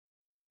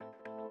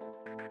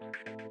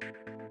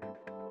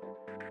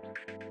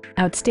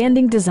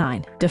Outstanding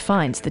design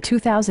defines the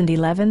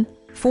 2011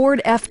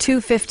 Ford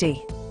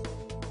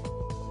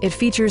F-250. It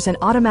features an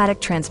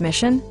automatic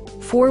transmission,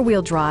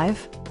 four-wheel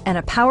drive, and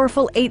a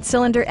powerful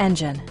 8-cylinder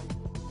engine.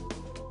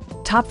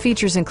 Top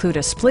features include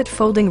a split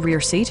folding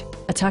rear seat,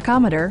 a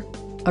tachometer,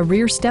 a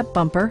rear step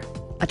bumper,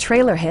 a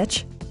trailer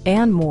hitch,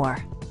 and more.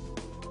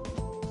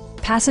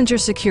 Passenger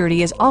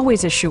security is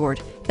always assured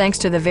thanks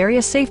to the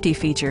various safety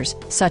features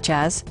such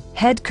as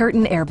head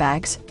curtain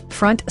airbags,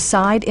 front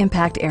side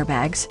impact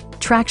airbags,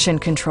 traction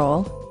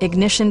control,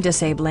 ignition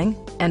disabling,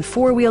 and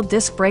four-wheel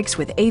disc brakes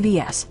with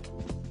ABS.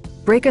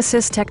 Brake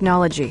Assist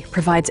technology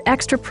provides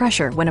extra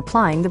pressure when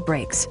applying the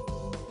brakes.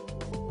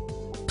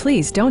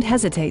 Please don't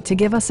hesitate to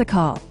give us a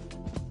call.